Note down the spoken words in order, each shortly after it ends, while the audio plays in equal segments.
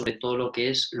sobre todo lo que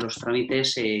es los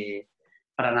trámites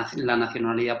para la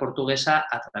nacionalidad portuguesa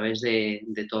a través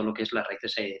de todo lo que es las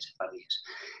raíces sefardíes.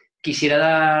 Quisiera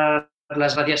dar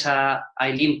las gracias a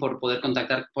Aileen por poder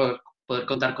contar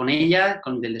con ella,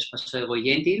 del despacho de Goy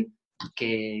Gentil,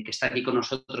 que está aquí con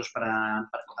nosotros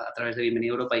a través de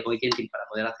Bienvenido a Europa y Goy Gentil para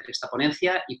poder hacer esta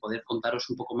ponencia y poder contaros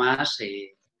un poco más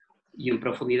y en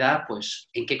profundidad pues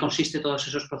en qué consiste todos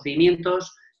esos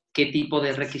procedimientos, qué tipo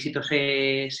de requisitos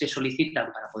se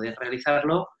solicitan para poder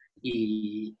realizarlo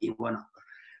y bueno,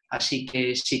 así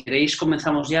que si queréis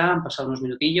comenzamos ya, han pasado unos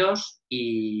minutillos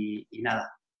y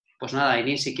nada. Pues nada,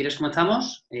 Aileen, si quieres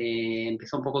comenzamos.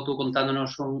 Empieza un poco tú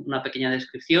contándonos una pequeña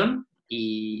descripción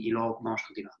y luego vamos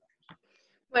continuando.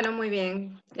 Bueno, muy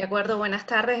bien. De acuerdo, buenas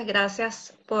tardes.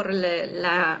 Gracias por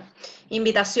la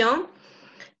invitación.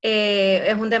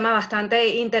 Es un tema bastante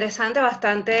interesante,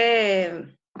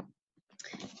 bastante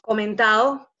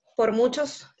comentado por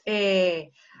muchos.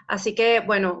 Así que,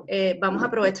 bueno, vamos a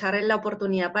aprovechar la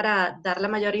oportunidad para dar la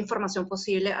mayor información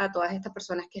posible a todas estas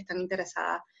personas que están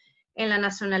interesadas en la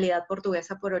nacionalidad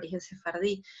portuguesa por origen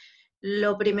sefardí.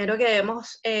 Lo primero que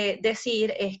debemos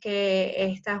decir es que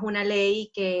esta es una ley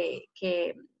que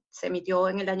se emitió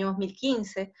en el año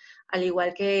 2015, al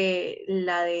igual que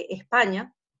la de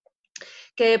España,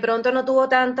 que de pronto no tuvo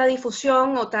tanta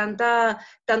difusión o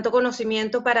tanto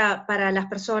conocimiento para las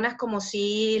personas como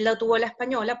sí la tuvo la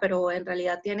española, pero en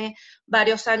realidad tiene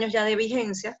varios años ya de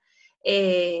vigencia,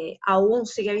 aún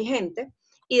sigue vigente,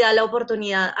 y da la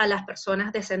oportunidad a las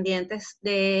personas descendientes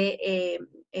de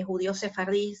judíos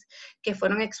sefardíes que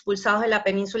fueron expulsados de la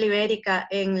península ibérica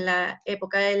en la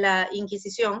época de la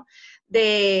Inquisición,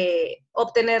 de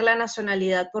obtener la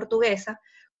nacionalidad portuguesa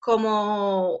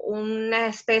como una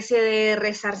especie de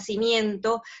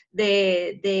resarcimiento,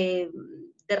 de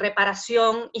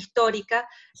reparación histórica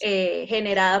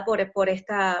generada por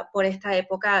esta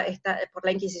época, por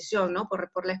la Inquisición, ¿no?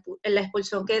 por la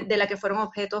expulsión de la que fueron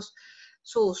objetos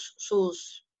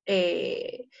sus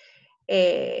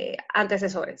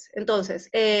antecesores.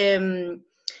 Entonces,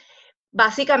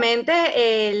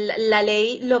 básicamente, la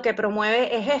ley lo que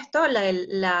promueve es esto,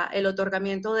 el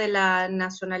otorgamiento de la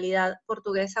nacionalidad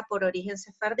portuguesa por origen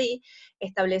sefardí,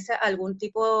 establece algún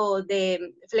tipo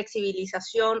de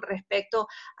flexibilización respecto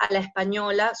a la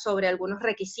española sobre algunos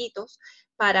requisitos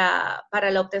para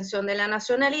la obtención de la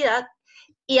nacionalidad,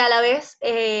 y a la vez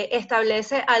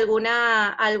establece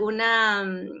alguna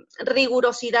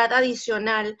rigurosidad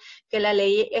adicional que la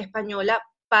ley española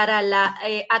para la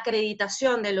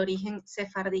acreditación del origen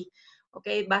sefardí.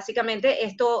 ¿Okay? Básicamente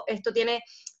esto tiene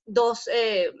dos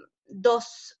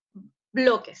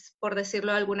bloques, por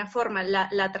decirlo de alguna forma,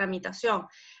 la tramitación.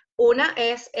 Una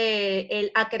es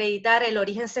el acreditar el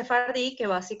origen sefardí, que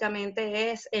básicamente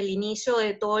es el inicio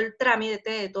de todo el trámite,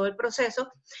 de todo el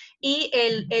proceso, y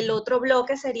el otro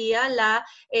bloque sería la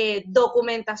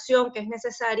documentación que es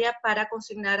necesaria para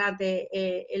consignar ante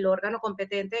el órgano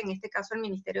competente, en este caso el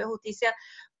Ministerio de Justicia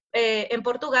en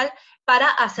Portugal, para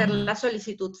hacer la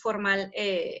solicitud formal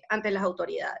ante las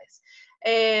autoridades.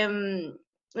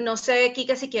 No sé,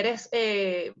 Quique, si quieres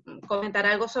comentar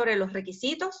algo sobre los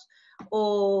requisitos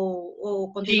o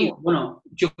continúo. Sí, bueno,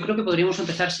 yo creo que podríamos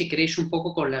empezar, si queréis, un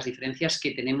poco con las diferencias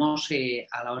que tenemos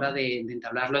a la hora de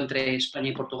entablarlo entre España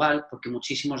y Portugal, porque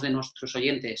muchísimos de nuestros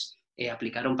oyentes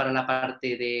aplicaron para la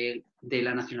parte de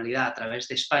la nacionalidad a través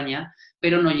de España,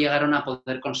 pero no llegaron a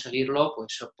poder conseguirlo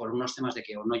pues, por unos temas de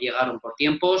que o no llegaron por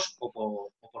tiempos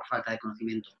o por falta de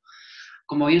conocimiento.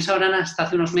 Como bien sabrán, hasta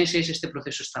hace unos meses este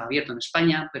proceso estaba abierto en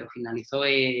España, pero finalizó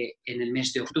en el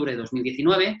mes de octubre de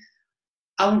 2019,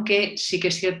 aunque sí que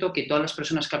es cierto que todas las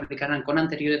personas que aplicaran con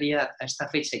anterioridad a esta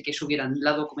fecha y que subieran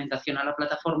la documentación a la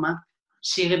plataforma,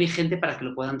 sigue vigente para que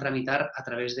lo puedan tramitar a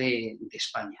través de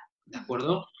España. ¿De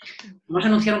acuerdo? Vamos a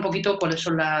anunciar un poquito cuáles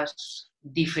son las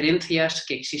diferencias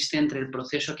que existen entre el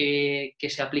proceso que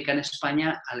se aplica en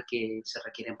España al que se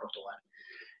requiere en Portugal.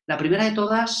 La primera de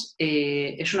todas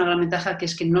es una gran ventaja, que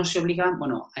es que no se obliga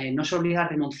a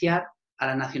renunciar a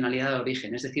la nacionalidad de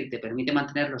origen, es decir, te permite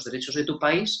mantener los derechos de tu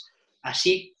país,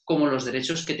 así como los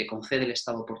derechos que te concede el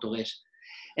Estado portugués,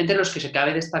 entre los que se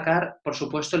cabe destacar, por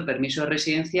supuesto, el permiso de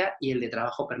residencia y el de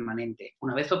trabajo permanente.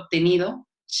 Una vez obtenido,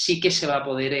 sí que se va a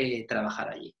poder trabajar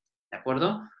allí, ¿de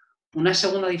acuerdo? Una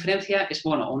segunda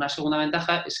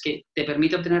ventaja es que te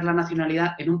permite obtener la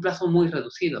nacionalidad en un plazo muy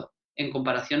reducido en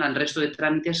comparación al resto de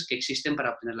trámites que existen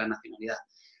para obtener la nacionalidad.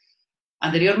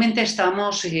 Anteriormente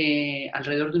estábamos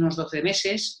alrededor de unos 12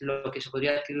 meses, lo que se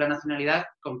podría adquirir la nacionalidad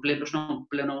con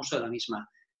pleno uso de la misma.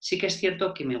 Sí que es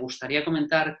cierto que me gustaría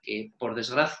comentar que, por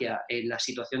desgracia, en la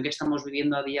situación que estamos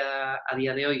viviendo a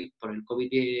día de hoy por el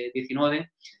COVID-19,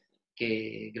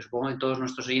 que supongo que todos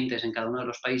nuestros oyentes en cada uno de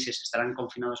los países estarán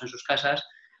confinados en sus casas,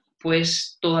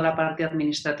 pues toda la parte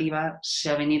administrativa se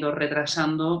ha venido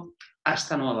retrasando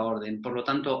hasta nueva orden. Por lo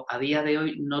tanto, a día de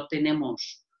hoy no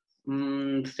tenemos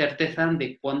certeza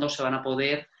de cuándo se van a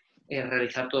poder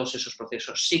realizar todos esos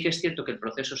procesos. Sí que es cierto que el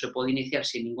proceso se puede iniciar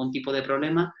sin ningún tipo de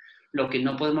problema, lo que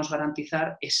no podemos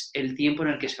garantizar es el tiempo en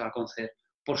el que se va a conceder.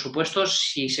 Por supuesto,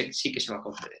 sí que se va a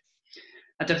conceder.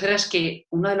 La tercera es que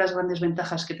una de las grandes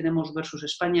ventajas que tenemos versus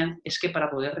España es que para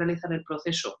poder realizar el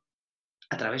proceso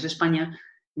a través de España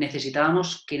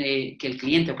necesitábamos que el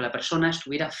cliente o que la persona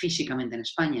estuviera físicamente en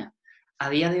España. A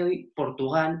día de hoy,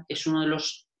 Portugal es uno de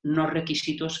los no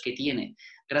requisitos que tiene.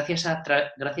 Gracias a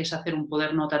hacer un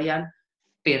poder notarial,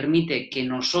 permite que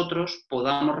nosotros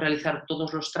podamos realizar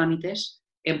todos los trámites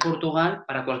en Portugal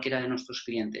para cualquiera de nuestros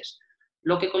clientes,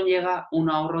 lo que conlleva un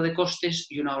ahorro de costes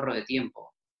y un ahorro de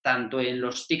tiempo, tanto en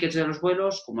los tickets de los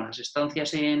vuelos como en las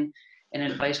estancias en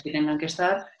el país que tengan que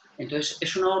estar. Entonces,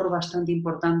 es un ahorro bastante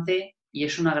importante y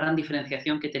es una gran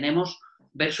diferenciación que tenemos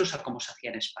versus a cómo se hacía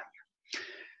en España.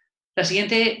 La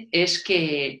siguiente es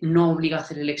que no obliga a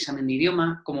hacer el examen de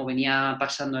idioma, como venía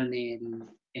pasando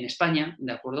en España,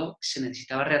 ¿de acuerdo? Se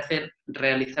necesitaba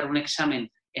realizar un examen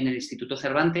en el Instituto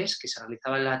Cervantes, que se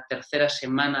realizaba en la tercera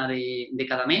semana de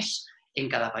cada mes en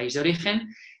cada país de origen.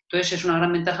 Entonces, es una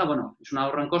gran ventaja, bueno, es un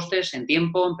ahorro en costes, en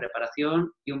tiempo, en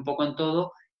preparación y un poco en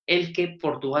todo, el que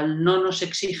Portugal no nos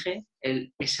exige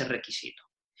ese requisito.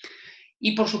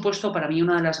 Y, por supuesto, para mí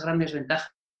una de las grandes ventajas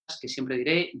que siempre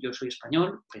diré, yo soy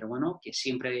español, pero bueno, que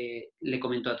siempre le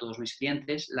comento a todos mis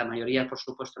clientes, la mayoría, por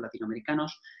supuesto,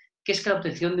 latinoamericanos, que es que la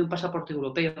obtención de un pasaporte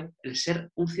europeo, el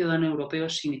ser un ciudadano europeo,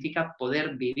 significa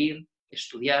poder vivir,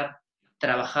 estudiar,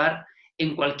 trabajar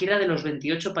en cualquiera de los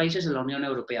 28 países de la Unión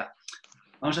Europea.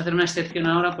 Vamos a hacer una excepción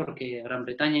ahora porque Gran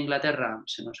Bretaña e Inglaterra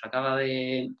se nos acaba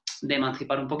de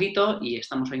emancipar un poquito y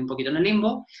estamos ahí un poquito en el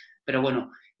limbo, pero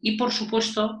bueno. Y, por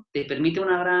supuesto, te permite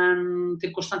una gran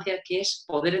circunstancia que es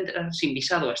poder entrar sin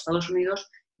visado a Estados Unidos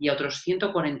y a otros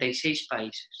 146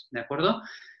 países, ¿de acuerdo?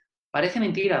 Parece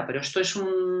mentira, pero esto es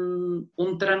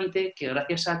un trámite que,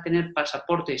 gracias a tener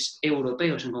pasaportes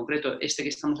europeos, en concreto este que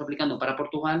estamos aplicando para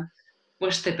Portugal,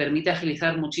 pues te permite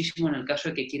agilizar muchísimo en el caso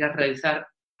de que quieras realizar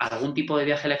algún tipo de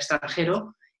viaje al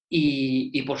extranjero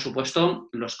y por supuesto,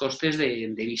 los costes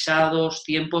de visados,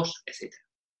 tiempos, etc.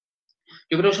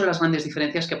 Yo creo que son las grandes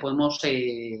diferencias que podemos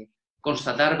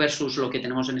constatar versus lo que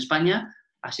tenemos en España.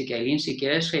 Así que, Aileen, si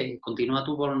quieres, continúa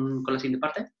tú con la siguiente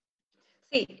parte.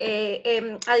 Sí,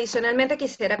 adicionalmente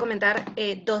quisiera comentar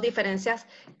dos diferencias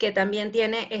que también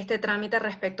tiene este trámite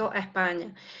respecto a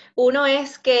España. Uno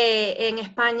es que en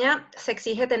España se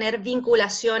exige tener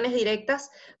vinculaciones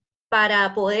directas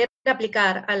para poder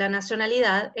aplicar a la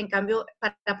nacionalidad. En cambio,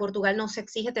 para Portugal no se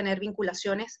exige tener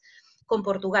vinculaciones con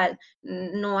Portugal.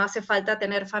 No hace falta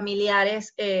tener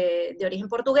familiares de origen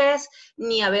portugués,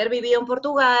 ni haber vivido en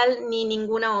Portugal, ni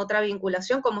ninguna otra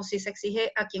vinculación, como si se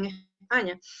exige aquí en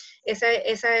España. Esa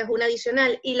es una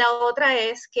adicional. Y la otra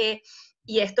es que,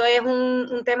 y esto es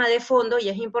un tema de fondo y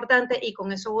es importante, y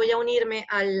con eso voy a unirme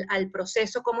al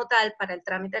proceso como tal para el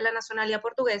trámite de la nacionalidad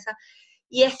portuguesa,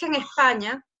 y es que en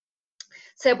España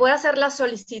se puede hacer la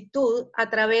solicitud a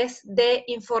través de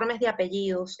informes de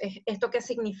apellidos. ¿Esto qué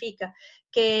significa?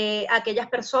 Que aquellas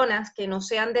personas que no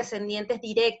sean descendientes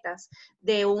directas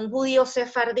de un judío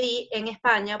sefardí en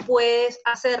España pueden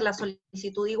hacer la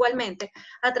solicitud igualmente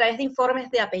a través de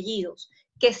informes de apellidos,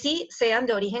 que sí sean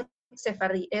de origen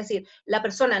sefardí. Es decir, la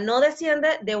persona no desciende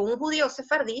de un judío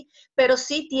sefardí, pero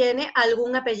sí tiene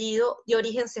algún apellido de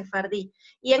origen sefardí.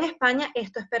 Y en España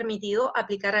esto es permitido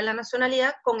aplicar a la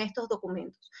nacionalidad con estos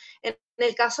documentos. En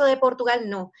el caso de Portugal,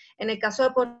 no. En el caso de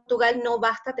Portugal no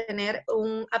basta tener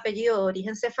un apellido de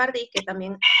origen sefardí, que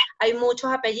también hay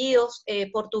muchos apellidos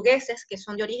portugueses que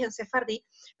son de origen sefardí,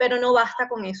 pero no basta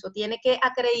con eso. Tiene que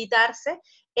acreditarse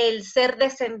el ser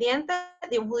descendiente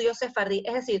de un judío sefardí.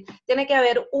 Es decir, tiene que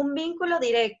haber un vínculo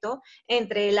directo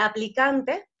entre el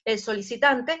aplicante, el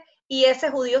solicitante, y ese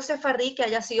judío sefardí que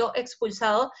haya sido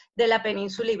expulsado de la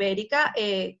península ibérica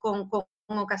con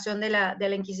ocasión de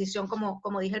la Inquisición,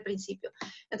 como dije al principio.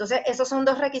 Entonces, esas son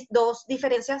dos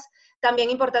diferencias también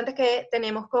importantes que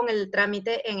tenemos con el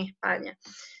trámite en España.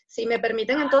 Si me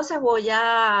permiten, entonces voy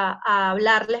a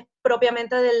hablarles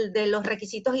propiamente de los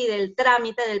requisitos y del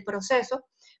trámite, del proceso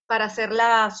para hacer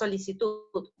la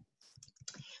solicitud.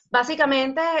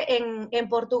 Básicamente, en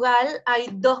Portugal hay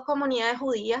dos comunidades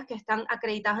judías que están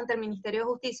acreditadas ante el Ministerio de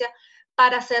Justicia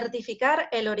para certificar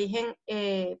el origen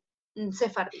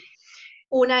sefardí.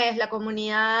 Una es la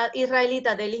comunidad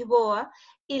israelita de Lisboa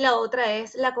y la otra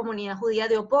es la comunidad judía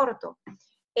de Oporto.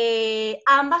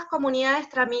 ambas comunidades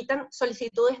tramitan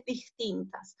solicitudes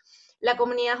distintas. La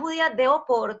comunidad judía de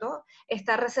Oporto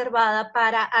está reservada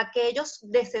para aquellos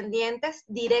descendientes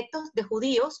directos de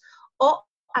judíos o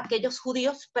aquellos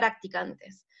judíos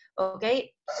practicantes. ¿Ok?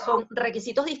 Son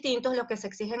requisitos distintos los que se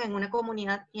exigen en una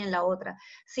comunidad y en la otra.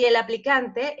 Si el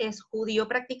aplicante es judío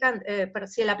practicante,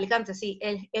 si el aplicante sí,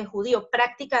 es judío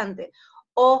practicante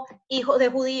o hijo de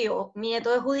judío,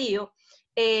 nieto de judío,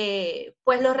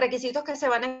 pues los requisitos que se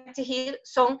van a exigir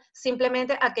son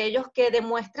simplemente aquellos que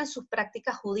demuestren sus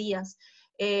prácticas judías,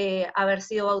 haber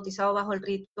sido bautizado bajo el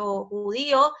rito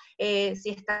judío, si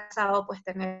está casado, pues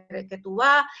tener el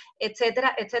ketubá,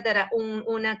 etcétera, etcétera.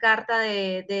 Una carta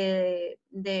de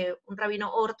un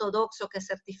rabino ortodoxo que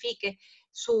certifique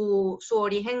su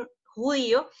origen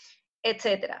judío,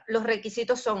 etcétera. Los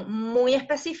requisitos son muy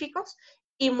específicos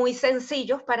y muy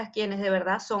sencillos para quienes de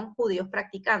verdad son judíos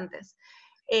practicantes.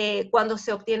 Cuando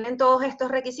se obtienen todos estos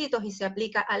requisitos y se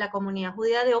aplica a la comunidad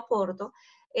judía de Oporto,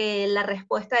 la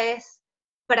respuesta es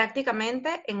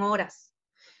prácticamente en horas.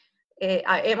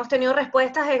 Hemos tenido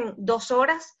respuestas en 2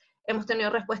 horas, hemos tenido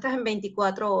respuestas en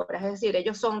 24 horas, es decir,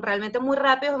 ellos son realmente muy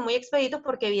rápidos y muy expeditos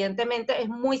porque evidentemente es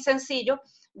muy sencillo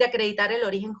de acreditar el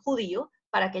origen judío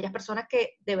para aquellas personas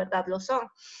que de verdad lo son.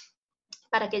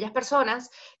 Para aquellas personas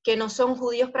que no son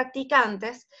judíos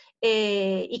practicantes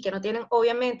y que no tienen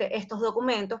obviamente estos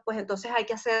documentos, pues entonces hay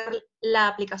que hacer la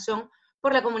aplicación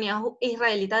por la comunidad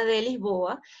israelita de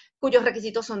Lisboa, cuyos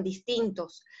requisitos son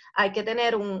distintos. Hay que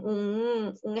tener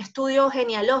un estudio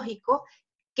genealógico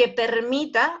que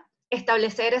permita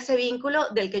establecer ese vínculo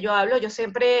del que yo hablo. Yo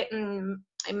siempre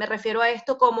me refiero a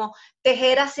esto como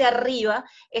tejer hacia arriba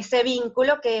ese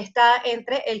vínculo que está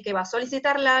entre el que va a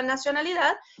solicitar la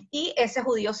nacionalidad y ese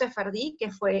judío sefardí que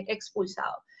fue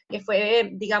expulsado, que fue,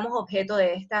 digamos, objeto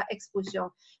de esta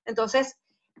expulsión. Entonces,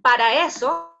 para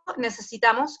eso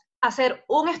necesitamos hacer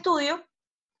un estudio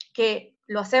que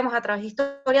lo hacemos a través de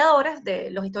historiadores, de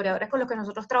los historiadores con los que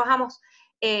nosotros trabajamos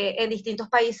en distintos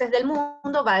países del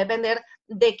mundo. Va a depender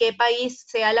de qué país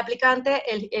sea el aplicante,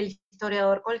 el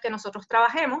historiador con el que nosotros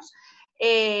trabajemos,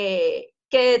 que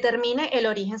determine el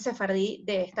origen sefardí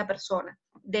de esta persona,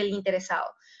 del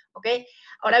interesado. ¿Okay?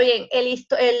 Ahora bien,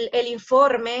 el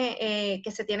informe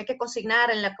que se tiene que consignar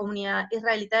en la comunidad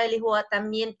israelita de Lisboa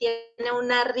también tiene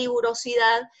una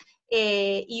rigurosidad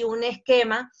y un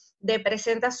esquema de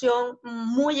presentación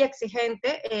muy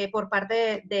exigente por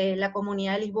parte de la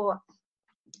comunidad de Lisboa.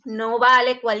 No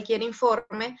vale cualquier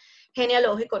informe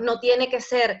genealógico, no tiene que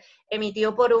ser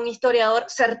emitido por un historiador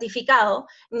certificado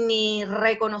ni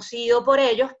reconocido por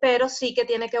ellos, pero sí que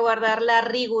tiene que guardar la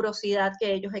rigurosidad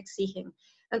que ellos exigen.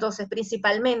 Entonces,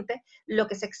 principalmente, lo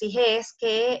que se exige es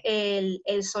que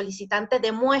el solicitante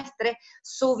demuestre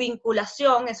su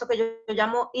vinculación, eso que yo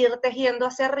llamo ir tejiendo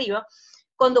hacia arriba,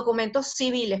 con documentos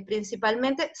civiles,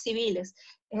 principalmente civiles.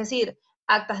 Es decir,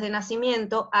 actas de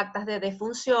nacimiento, actas de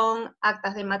defunción,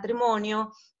 actas de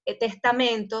matrimonio,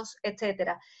 testamentos,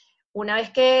 etc. Una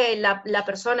vez que la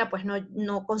persona pues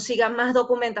no consiga más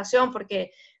documentación,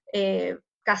 porque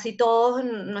casi todos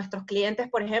nuestros clientes,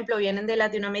 por ejemplo, vienen de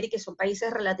Latinoamérica y son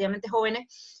países relativamente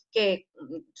jóvenes, que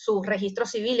sus registros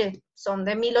civiles son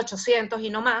de 1800 y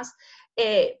no más,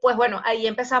 pues bueno, ahí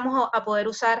empezamos a poder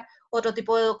usar otro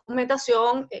tipo de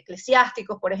documentación,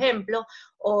 eclesiásticos, por ejemplo,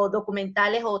 o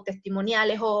documentales o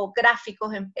testimoniales o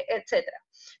gráficos, etc.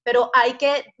 Pero hay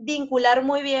que vincular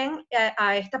muy bien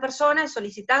a esta persona, el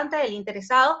solicitante, el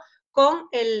interesado, con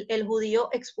el judío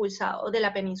expulsado de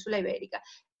la península ibérica.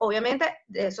 Obviamente,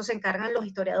 de eso se encargan los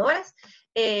historiadores.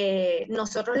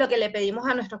 Nosotros lo que le pedimos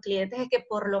a nuestros clientes es que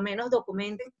por lo menos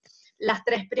documenten las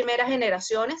 3 primeras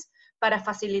generaciones para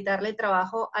facilitarle el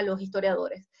trabajo a los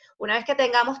historiadores. Una vez que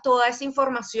tengamos toda esa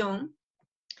información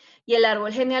y el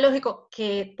árbol genealógico,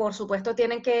 que por supuesto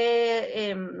tienen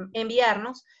que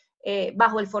enviarnos,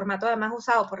 bajo el formato además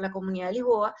usado por la comunidad de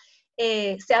Lisboa,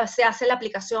 se hace la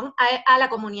aplicación a la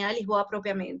comunidad de Lisboa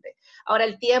propiamente. Ahora,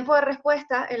 el tiempo de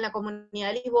respuesta en la comunidad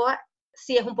de Lisboa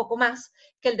sí es un poco más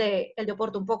que el de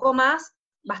Oporto, un poco más,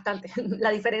 bastante. La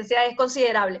diferencia es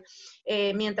considerable.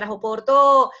 Mientras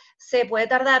Oporto se puede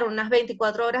tardar unas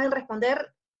 24 horas en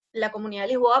responder, la comunidad de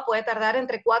Lisboa puede tardar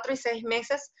entre 4 y 6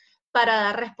 meses para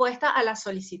dar respuesta a la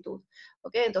solicitud.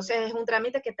 ¿Okay? Entonces es un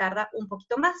trámite que tarda un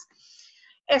poquito más.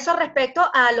 Eso respecto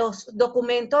a los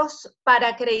documentos para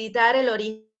acreditar el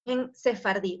origen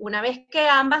sefardí. Una vez que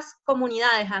ambas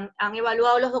comunidades han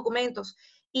evaluado los documentos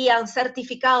y han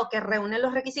certificado que reúnen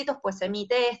los requisitos, pues se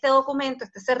emite este documento,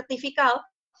 este certificado,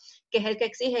 que es el que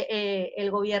exige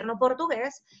el gobierno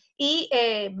portugués, y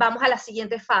vamos a la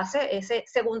siguiente fase, ese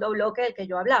segundo bloque del que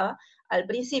yo hablaba, al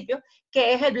principio,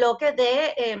 que es el bloque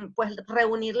de pues,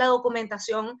 reunir la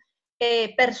documentación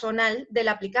personal del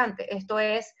aplicante. Esto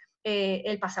es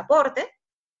el pasaporte,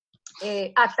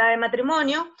 acta de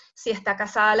matrimonio, si está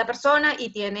casada la persona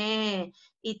y tiene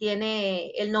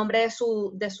el nombre de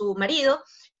su marido,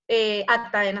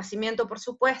 acta de nacimiento, por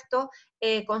supuesto,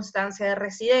 constancia de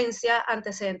residencia,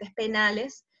 antecedentes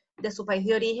penales de su país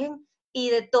de origen y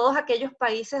de todos aquellos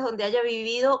países donde haya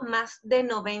vivido más de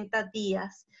 90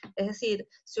 días. Es decir,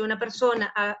 si una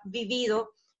persona ha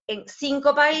vivido en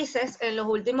 5 países en los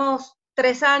últimos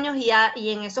 3 años y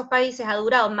en esos países ha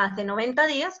durado más de 90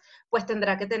 días, pues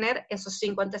tendrá que tener esos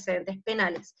 5 antecedentes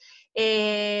penales.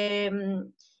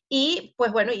 Y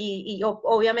pues bueno,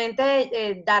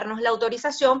 obviamente darnos la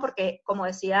autorización, porque como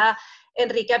decía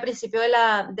Enrique al principio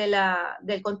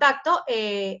del contacto,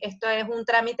 esto es un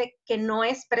trámite que no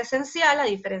es presencial, a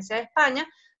diferencia de España,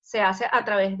 se hace a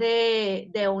través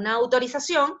de una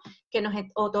autorización que nos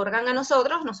otorgan a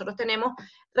nosotros. Nosotros tenemos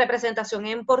representación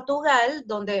en Portugal,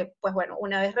 donde, pues bueno,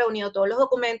 una vez reunido todos los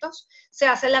documentos, se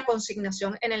hace la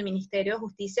consignación en el Ministerio de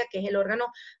Justicia, que es el órgano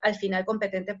al final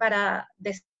competente para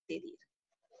decidir.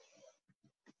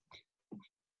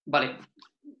 Vale.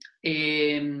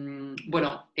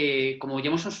 Bueno, como ya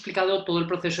hemos explicado todo el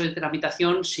proceso de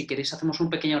tramitación, si queréis hacemos un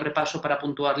pequeño repaso para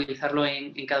puntualizarlo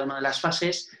en cada una de las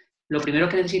fases. Lo primero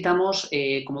que necesitamos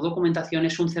como documentación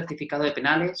es un certificado de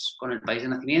penales con el país de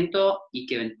nacimiento y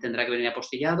que tendrá que venir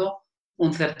apostillado,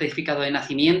 un certificado de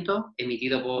nacimiento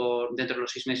emitido dentro de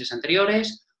los 6 meses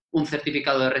anteriores, un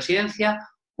certificado de residencia,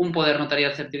 un poder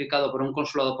notarial certificado por un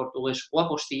consulado portugués o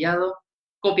apostillado,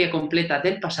 copia completa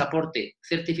del pasaporte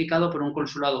certificado por un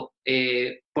consulado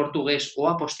portugués o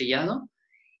apostillado,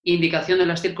 indicación de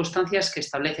las circunstancias que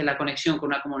establece la conexión con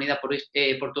una comunidad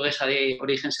portuguesa de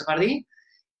origen sefardí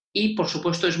y, por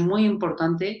supuesto, es muy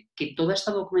importante que toda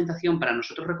esta documentación, para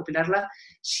nosotros recopilarla,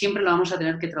 siempre la vamos a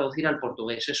tener que traducir al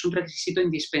portugués. Es un requisito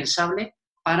indispensable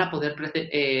para poder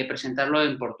presentarlo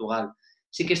en Portugal.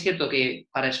 Sí que es cierto que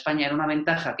para España era una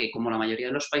ventaja que, como la mayoría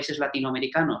de los países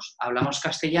latinoamericanos hablamos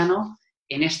castellano,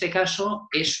 en este caso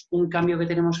es un cambio que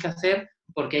tenemos que hacer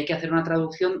porque hay que hacer una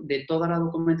traducción de toda la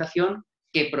documentación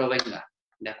que provenga,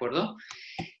 ¿de acuerdo?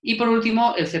 Y por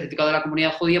último, el certificado de la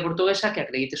comunidad judía portuguesa que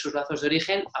acredite sus lazos de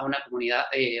origen a una comunidad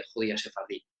judía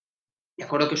sefardí. De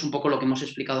acuerdo, que es un poco lo que hemos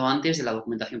explicado antes de la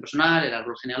documentación personal, el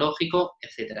árbol genealógico,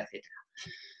 etcétera, etcétera.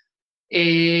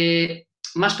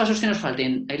 Más pasos que nos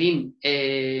falten, Aileen.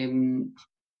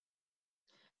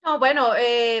 No, bueno,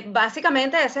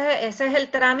 básicamente ese es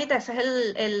el trámite, ese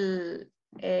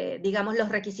es digamos, los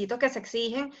requisitos que se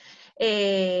exigen.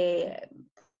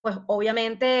 Pues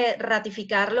obviamente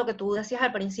ratificar lo que tú decías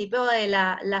al principio de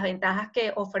las ventajas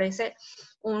que ofrece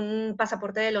un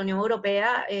pasaporte de la Unión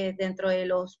Europea. Dentro de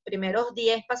los primeros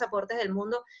 10 pasaportes del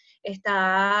mundo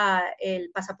está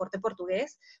el pasaporte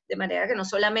portugués, de manera que no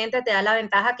solamente te da la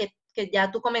ventaja que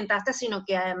ya tú comentaste, sino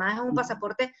que además es un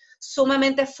pasaporte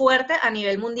sumamente fuerte a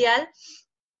nivel mundial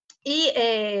y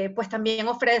pues también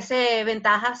ofrece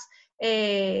ventajas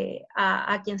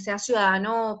a quien sea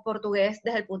ciudadano portugués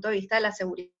desde el punto de vista de la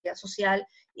seguridad social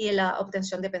y de la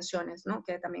obtención de pensiones, ¿no?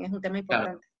 Que también es un tema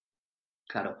importante.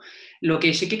 Claro. Lo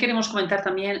que sí que queremos comentar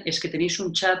también es que tenéis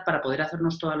un chat para poder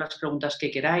hacernos todas las preguntas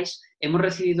que queráis. Hemos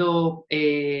recibido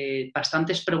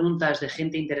bastantes preguntas de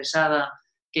gente interesada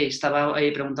que estaba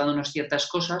preguntándonos ciertas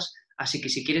cosas, así que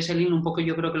si quieres, Aileen, un poco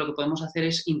yo creo que lo que podemos hacer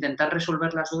es intentar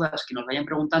resolver las dudas que nos vayan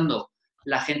preguntando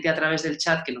la gente a través del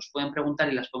chat, que nos pueden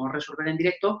preguntar y las podemos resolver en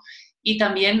directo, y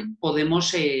también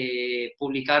podemos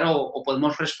publicar o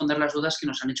podemos responder las dudas que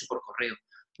nos han hecho por correo.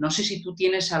 No sé si tú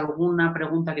tienes alguna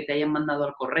pregunta que te hayan mandado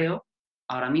al correo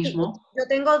ahora mismo.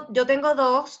 Sí, yo tengo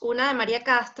dos, una de María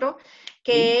Castro,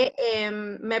 que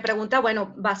me pregunta,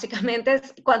 bueno, básicamente,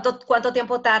 ¿cuánto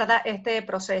tiempo tarda este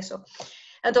proceso?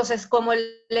 Entonces, como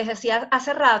les decía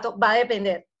hace rato, va a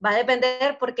depender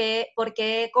por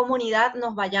qué comunidad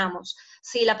nos vayamos.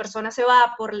 Si la persona se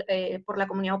va por la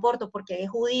comunidad Oporto porque es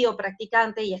judío,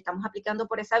 practicante y estamos aplicando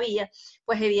por esa vía,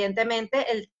 pues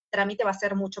evidentemente el trámite va a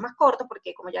ser mucho más corto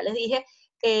porque, como ya les dije,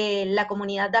 la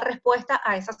comunidad da respuesta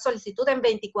a esa solicitud en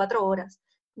 24 horas.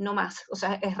 No más, o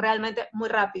sea, es realmente muy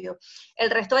rápido.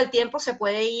 El resto del tiempo se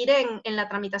puede ir en la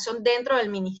tramitación dentro del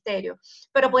ministerio,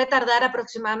 pero puede tardar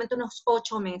aproximadamente unos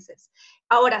 8 meses.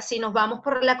 Ahora, si nos vamos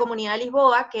por la comunidad de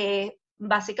Lisboa, que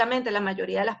básicamente la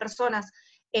mayoría de las personas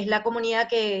es la comunidad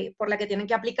por la que tienen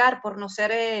que aplicar por no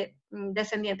ser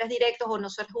descendientes directos o no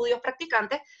ser judíos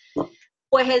practicantes,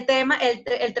 pues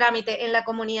el trámite en la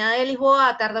comunidad de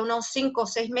Lisboa tarda unos 5 o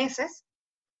 6 meses,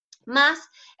 más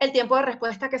el tiempo de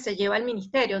respuesta que se lleva el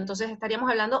ministerio. Entonces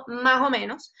estaríamos hablando más o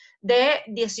menos de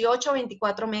 18 o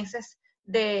 24 meses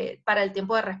para el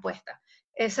tiempo de respuesta.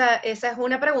 Esa es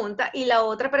una pregunta. Y la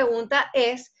otra pregunta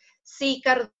es si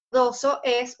Cardoso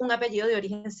es un apellido de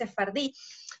origen sefardí.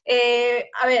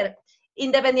 A ver,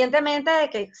 independientemente de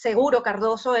que seguro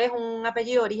Cardoso es un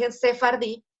apellido de origen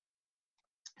sefardí,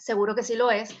 seguro que sí lo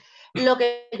es, lo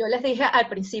que yo les dije al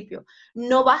principio,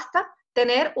 no basta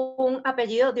tener un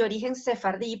apellido de origen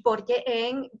sefardí, porque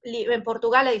en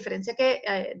Portugal, a diferencia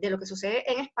de lo que sucede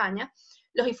en España,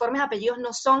 los informes de apellidos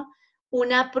no son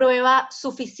una prueba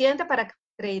suficiente para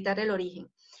acreditar el origen.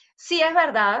 Sí es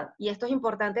verdad, y esto es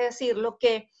importante decirlo,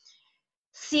 que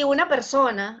si una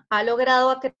persona ha logrado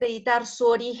acreditar su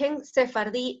origen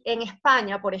sefardí en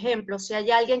España, por ejemplo, si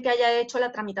hay alguien que haya hecho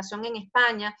la tramitación en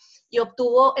España y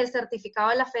obtuvo el certificado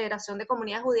de la Federación de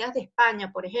Comunidades Judías de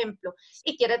España, por ejemplo,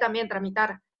 y quiere también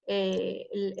tramitar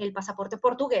el pasaporte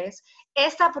portugués,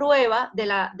 esa prueba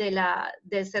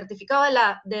del certificado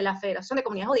de la Federación de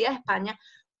Comunidades Judías de España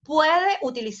puede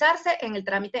utilizarse en el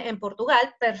trámite en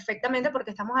Portugal perfectamente,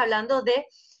 porque estamos hablando de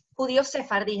judíos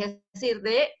sefardíes, es decir,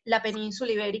 de la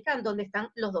península ibérica, en donde están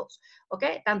los dos, ¿ok?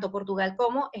 Tanto Portugal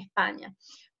como España.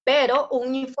 Pero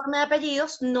un informe de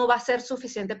apellidos no va a ser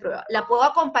suficiente prueba. La puedo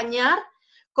acompañar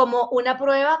como una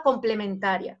prueba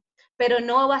complementaria, pero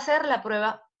no va a ser la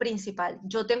prueba principal.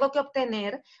 Yo tengo que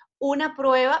obtener una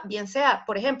prueba, bien sea,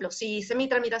 por ejemplo, si hice mi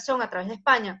tramitación a través de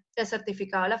España, el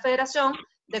certificado de la Federación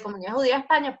de Comunidad Judía de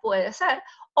España puede ser,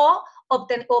 o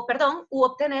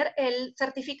obtener el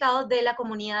certificado de la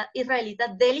Comunidad Israelita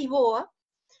de Lisboa,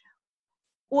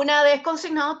 una vez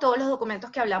consignados todos los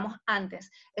documentos que hablamos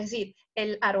antes, es decir,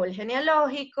 el árbol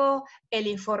genealógico, el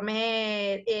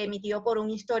informe emitido por un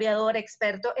historiador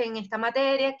experto en esta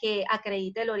materia que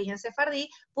acredite el origen sefardí.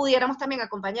 Pudiéramos también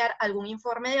acompañar algún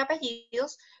informe de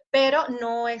apellidos, pero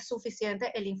no es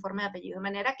suficiente el informe de apellidos, de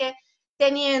manera que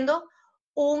teniendo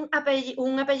un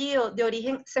apellido de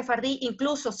origen sefardí,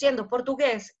 incluso siendo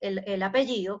portugués el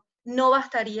apellido, no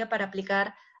bastaría para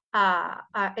aplicar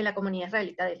en la comunidad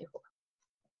israelita de Lisboa.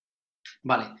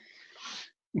 Vale.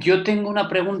 Yo tengo una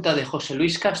pregunta de José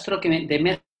Luis Castro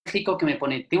de México que me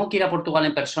pone, ¿tengo que ir a Portugal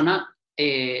en persona?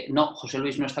 No, José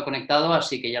Luis no está conectado,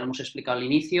 así que ya lo hemos explicado al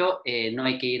inicio, no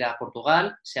hay que ir a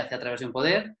Portugal, se hace a través de un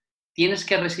poder. ¿Tienes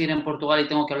que residir en Portugal y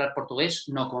tengo que hablar portugués?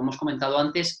 No, como hemos comentado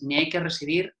antes, ni hay que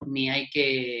residir ni hay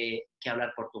que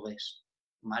hablar portugués,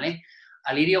 ¿vale?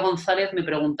 Alirio González me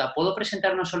pregunta, ¿puedo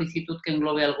presentar una solicitud que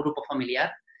englobe al grupo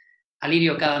familiar?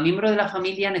 Alirio, cada miembro de la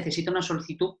familia necesita una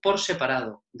solicitud por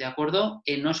separado, ¿de acuerdo?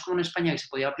 No es como en España, que se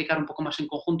podía aplicar un poco más en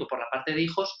conjunto por la parte de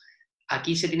hijos,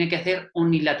 aquí se tiene que hacer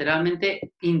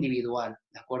unilateralmente individual,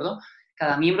 ¿de acuerdo?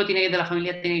 Cada miembro de la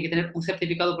familia tiene que tener un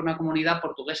certificado por una comunidad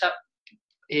portuguesa,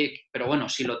 pero bueno,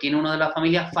 si lo tiene uno de la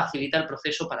familia, facilita el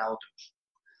proceso para otros.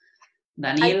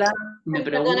 Daniela me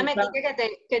pregunta... Perdóname,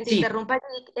 Quique, que te sí. interrumpa.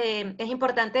 Es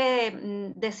importante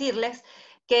decirles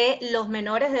que los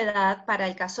menores de edad, para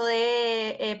el caso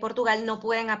de Portugal, no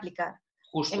pueden aplicar.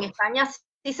 Justo. En España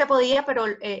sí se podía, pero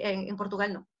en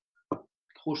Portugal no.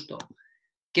 Justo.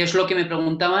 ¿Qué es lo que me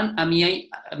preguntaban? A mí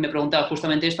me preguntaba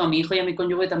justamente esto, a mi hijo y a mi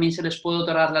cónyuge también se les puede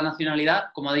otorgar la nacionalidad.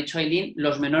 Como ha dicho Aileen,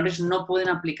 los menores no pueden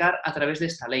aplicar a través de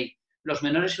esta ley. Los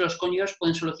menores y los cónyuges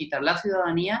pueden solicitar la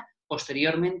ciudadanía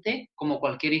posteriormente como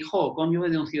cualquier hijo o cónyuge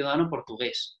de un ciudadano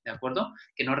portugués, ¿de acuerdo?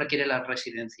 Que no requiere la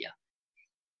residencia.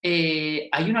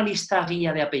 ¿Hay una lista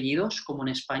guía de apellidos, como en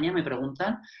España, me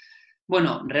preguntan?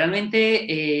 Bueno,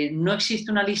 realmente no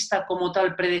existe una lista como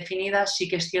tal predefinida. Sí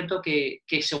que es cierto que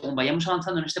según vayamos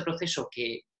avanzando en este proceso,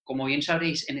 que como bien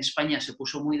sabréis, en España se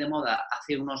puso muy de moda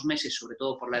hace unos meses, sobre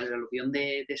todo por la evolución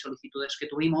de solicitudes que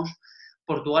tuvimos,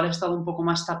 Portugal ha estado un poco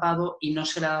más tapado y no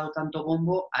se le ha dado tanto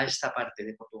bombo a esta parte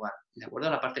de Portugal, ¿de acuerdo?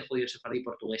 A la parte judío-sefardí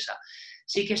portuguesa.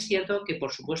 Sí que es cierto que,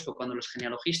 por supuesto, cuando los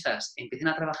genealogistas empiecen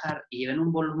a trabajar y lleven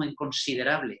un volumen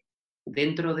considerable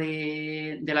dentro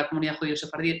de la comunidad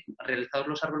judío-sefardí, realizados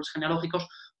los árboles genealógicos,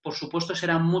 por supuesto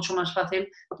será mucho más fácil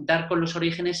dar con los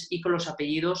orígenes y con los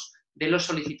apellidos de los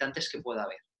solicitantes que pueda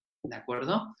haber, ¿de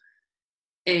acuerdo?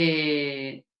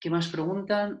 ¿Qué más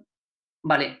preguntan?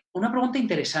 Vale, una pregunta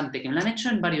interesante que me la han hecho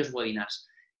en varios webinars.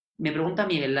 Me pregunta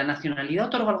Miguel, ¿la nacionalidad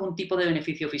otorga algún tipo de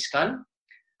beneficio fiscal?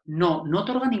 No, no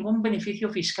otorga ningún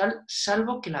beneficio fiscal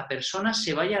salvo que la persona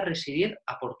se vaya a residir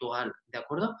a Portugal, ¿de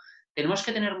acuerdo? Tenemos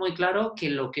que tener muy claro que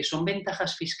lo que son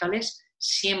ventajas fiscales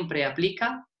siempre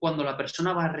aplica cuando la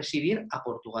persona va a residir a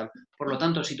Portugal. Por lo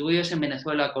tanto, si tú vives en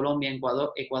Venezuela, Colombia,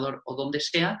 Ecuador o donde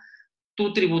sea,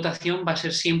 tu tributación va a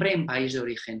ser siempre en país de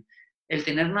origen. El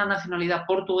tener una nacionalidad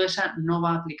portuguesa no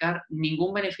va a aplicar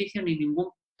ningún beneficio ni ningún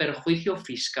perjuicio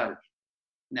fiscal,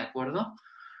 ¿de acuerdo?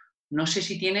 No sé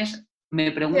si tienes...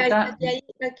 Me pregunta...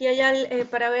 Aquí hay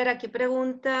para ver, aquí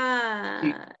pregunta...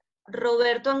 Sí.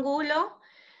 Roberto Angulo,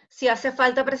 si hace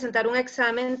falta presentar un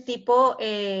examen tipo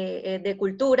de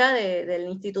cultura del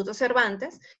Instituto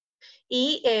Cervantes.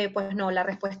 Y pues no, la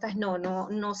respuesta es no,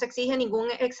 no se exige ningún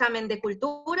examen de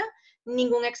cultura,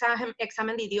 ningún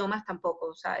examen de idiomas tampoco.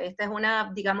 O sea, esta es una,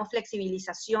 digamos,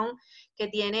 flexibilización que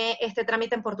tiene este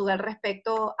trámite en Portugal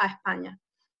respecto a España.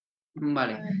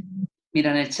 Vale.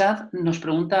 Mira, en el chat nos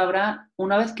pregunta Abra,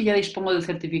 una vez que ya dispongo del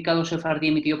certificado sefardí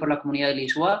emitido por la Comunidad de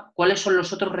Lisboa, ¿cuáles son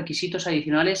los otros requisitos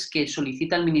adicionales que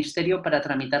solicita el Ministerio para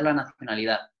tramitar la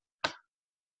nacionalidad?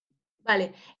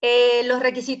 Vale, los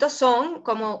requisitos son,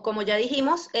 como ya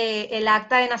dijimos, el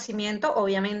acta de nacimiento,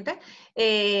 obviamente,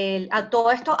 a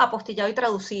todo esto apostillado y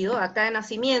traducido, acta de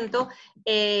nacimiento,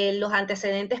 los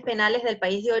antecedentes penales del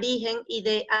país de origen y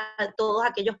de todos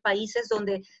aquellos países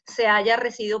donde se haya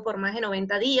residido por más de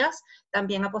 90 días,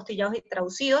 también apostillados y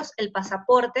traducidos, el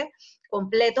pasaporte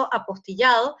completo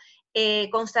apostillado,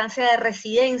 constancia de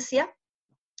residencia,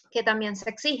 que también se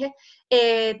exige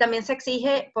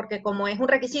porque como es un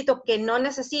requisito que no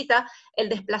necesita el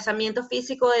desplazamiento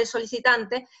físico del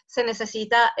solicitante, se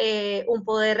necesita un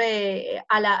poder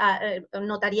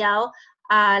notariado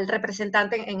al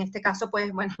representante, en este caso,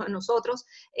 pues bueno, nosotros,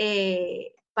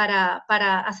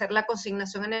 para hacer la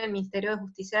consignación en el Ministerio de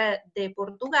Justicia de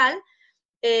Portugal.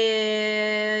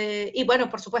 Y bueno,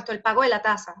 por supuesto, el pago de la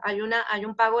tasa. Hay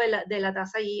un pago de la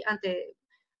tasa ahí ante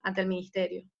el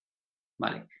Ministerio.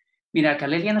 Vale. Mira,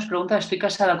 Calelia nos pregunta, estoy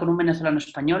casada con un venezolano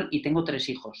español y tengo 3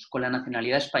 hijos con la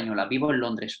nacionalidad española, vivo en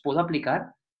Londres, ¿puedo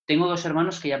aplicar? Tengo 2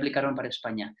 hermanos que ya aplicaron para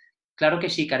España. Claro que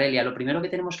sí, Carelia, lo primero que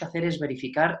tenemos que hacer es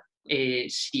verificar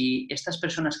si estas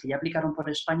personas que ya aplicaron por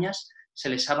España se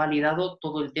les ha validado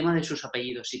todo el tema de sus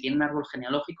apellidos, si tienen árbol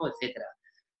genealógico, etc.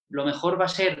 Lo mejor va a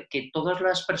ser que todas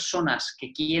las personas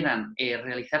que quieran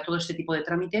realizar todo este tipo de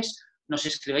trámites nos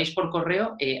escribáis por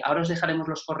correo. Ahora os dejaremos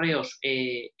los correos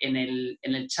en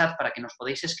el chat para que nos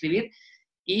podáis escribir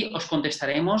y os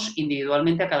contestaremos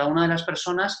individualmente a cada una de las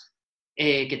personas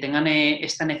que tengan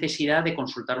esta necesidad de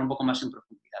consultar un poco más en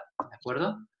profundidad. ¿De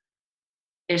acuerdo?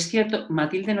 Es cierto,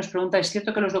 Matilde nos pregunta, ¿es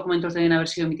cierto que los documentos deben haber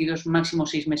sido emitidos máximo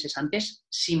 6 meses antes?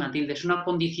 Sí, Matilde, es una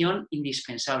condición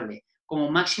indispensable.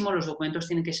 Como máximo, los documentos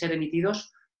tienen que ser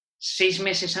emitidos 6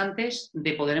 meses antes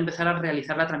de poder empezar a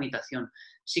realizar la tramitación.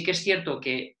 Sí que es cierto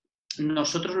que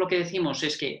nosotros lo que decimos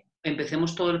es que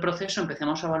empecemos todo el proceso,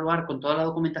 empecemos a evaluar con toda la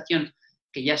documentación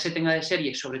que ya se tenga de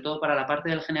serie, sobre todo para la parte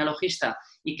del genealogista,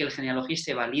 y que el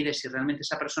genealogista valide si realmente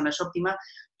esa persona es óptima,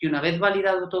 y una vez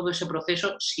validado todo ese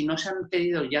proceso, si no se han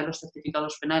pedido ya los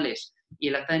certificados penales y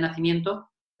el acta de nacimiento,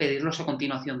 pedirlos a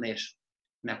continuación de eso.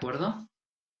 ¿De acuerdo?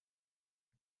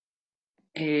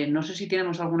 No sé si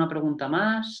tenemos alguna pregunta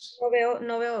más.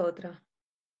 No veo otra.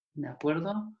 ¿De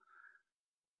acuerdo?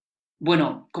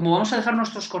 Bueno, como vamos a dejar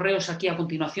nuestros correos aquí a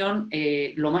continuación,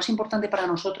 lo más importante para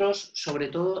nosotros, sobre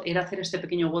todo, era hacer este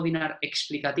pequeño webinar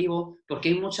explicativo, porque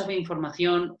hay mucha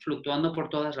información fluctuando por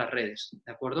todas las redes,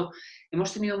 ¿de acuerdo?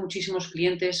 Hemos tenido muchísimos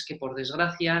clientes que, por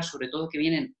desgracia, sobre todo que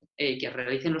vienen, que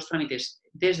realicen los trámites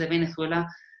desde Venezuela,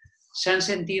 se han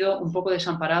sentido un poco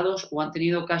desamparados o han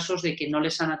tenido casos de que no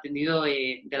les han atendido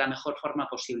de la mejor forma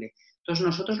posible. Entonces,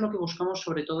 nosotros lo que buscamos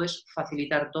sobre todo es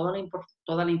facilitar toda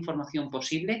la información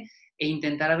posible e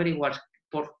intentar averiguar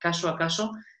por caso a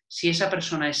caso si esa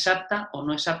persona es apta o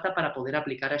no es apta para poder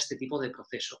aplicar a este tipo de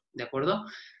proceso, ¿de acuerdo?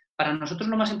 Para nosotros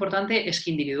lo más importante es que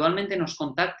individualmente nos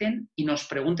contacten y nos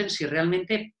pregunten si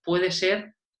realmente puede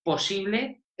ser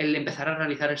posible el empezar a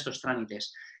realizar estos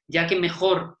trámites, ya que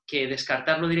mejor que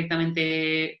descartarlo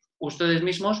directamente ustedes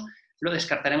mismos, lo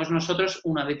descartaremos nosotros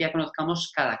una vez ya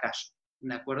conozcamos cada caso,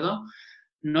 ¿de acuerdo?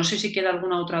 No sé si queda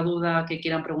alguna otra duda que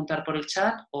quieran preguntar por el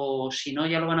chat o si no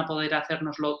ya lo van a poder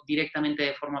hacérnoslo directamente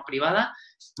de forma privada.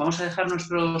 Vamos a dejar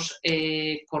nuestros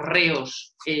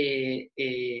correos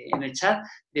en el chat.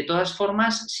 De todas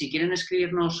formas, si quieren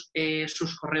escribirnos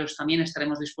sus correos también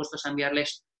estaremos dispuestos a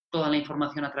enviarles toda la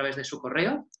información a través de su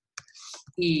correo.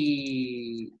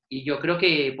 Y yo creo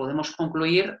que podemos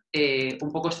concluir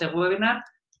un poco este webinar.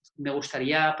 Me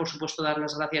gustaría, por supuesto, dar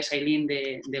las gracias a Eileen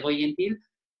de Goy Gentil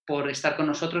por estar con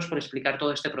nosotros, por explicar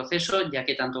todo este proceso, ya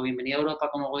que tanto Bienvenida a Europa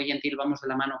como Goy Gentil vamos de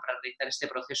la mano para realizar este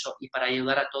proceso y para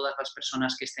ayudar a todas las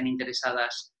personas que estén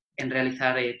interesadas en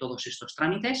realizar todos estos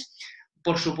trámites.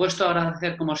 Por supuesto,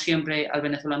 agradecer como siempre al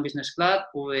Venezuelan Business Club,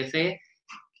 VBC,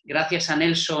 gracias a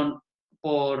Nelson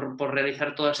por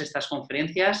realizar todas estas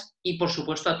conferencias y, por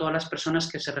supuesto, a todas las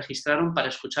personas que se registraron para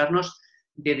escucharnos,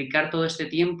 dedicar todo este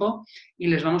tiempo, y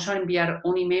les vamos a enviar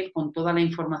un email con toda la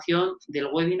información del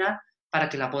webinar para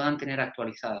que la puedan tener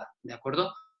actualizada, ¿de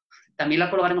acuerdo? También la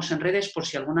colgaremos en redes por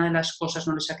si alguna de las cosas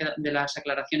de las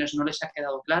aclaraciones no les ha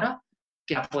quedado clara,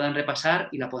 que la puedan repasar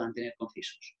y la puedan tener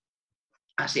concisos.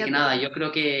 Así que acuerdo. nada, yo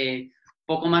creo que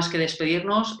poco más que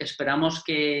despedirnos. Esperamos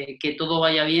que todo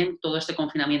vaya bien, todo este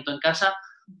confinamiento en casa.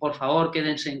 Por favor,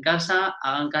 quédense en casa,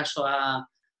 hagan caso a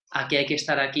que hay que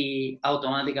estar aquí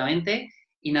automáticamente.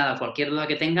 Y nada, cualquier duda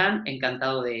que tengan,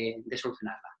 encantado de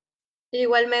solucionarla.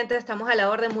 Igualmente estamos a la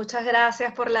orden. Muchas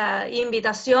gracias por la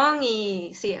invitación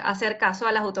y sí, hacer caso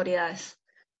a las autoridades.